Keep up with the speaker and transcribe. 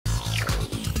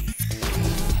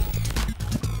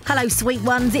Hello, sweet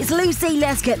ones, it's Lucy.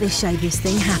 Let's get this showbiz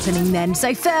thing happening then.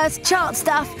 So first, chart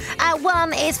stuff. At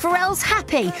 1 is Pharrell's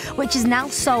Happy, which has now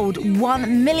sold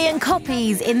 1 million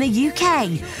copies in the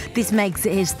UK. This makes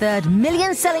it his 3rd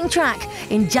million-selling track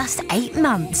in just 8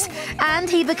 months. And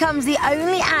he becomes the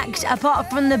only act, apart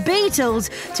from the Beatles,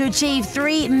 to achieve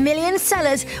 3 million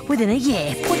sellers within a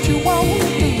year. What you want to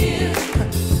hear.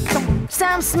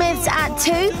 Sam Smith's at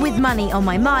 2 with Money on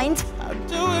My Mind. I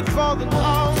do it for the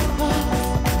love.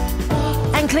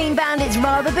 And Clean Bandit's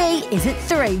Rather Be is at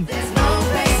 3.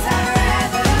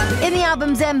 In the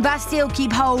album Zen, Bastille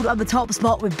keep hold of the top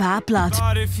spot with Bad Blood.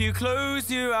 But if you close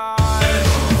your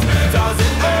eyes, does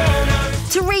it hurt?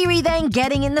 Riri then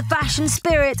getting in the fashion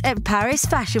spirit at Paris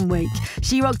Fashion Week.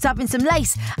 She rocked up in some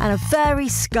lace and a furry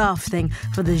scarf thing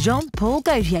for the Jean-Paul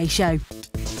Gaultier show.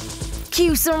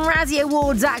 Cue some Razzie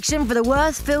Awards action for the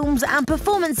worst films and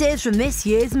performances from this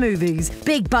year's movies.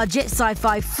 Big budget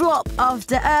sci-fi flop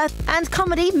After Earth and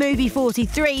comedy Movie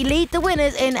 43 lead the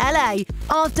winners in LA.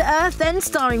 After Earth, then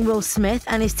starring Will Smith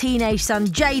and his teenage son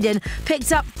Jaden,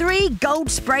 picked up 3 gold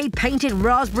spray painted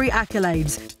raspberry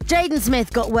accolades. Jaden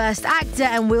Smith got Worst Actor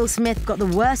and Will Smith got the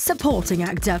Worst Supporting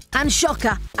Actor. And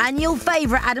shocker, annual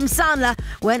favourite Adam Sandler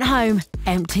went home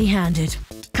empty-handed.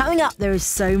 Coming up, there is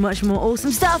so much more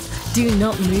awesome stuff. Do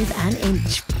not move an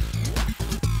inch.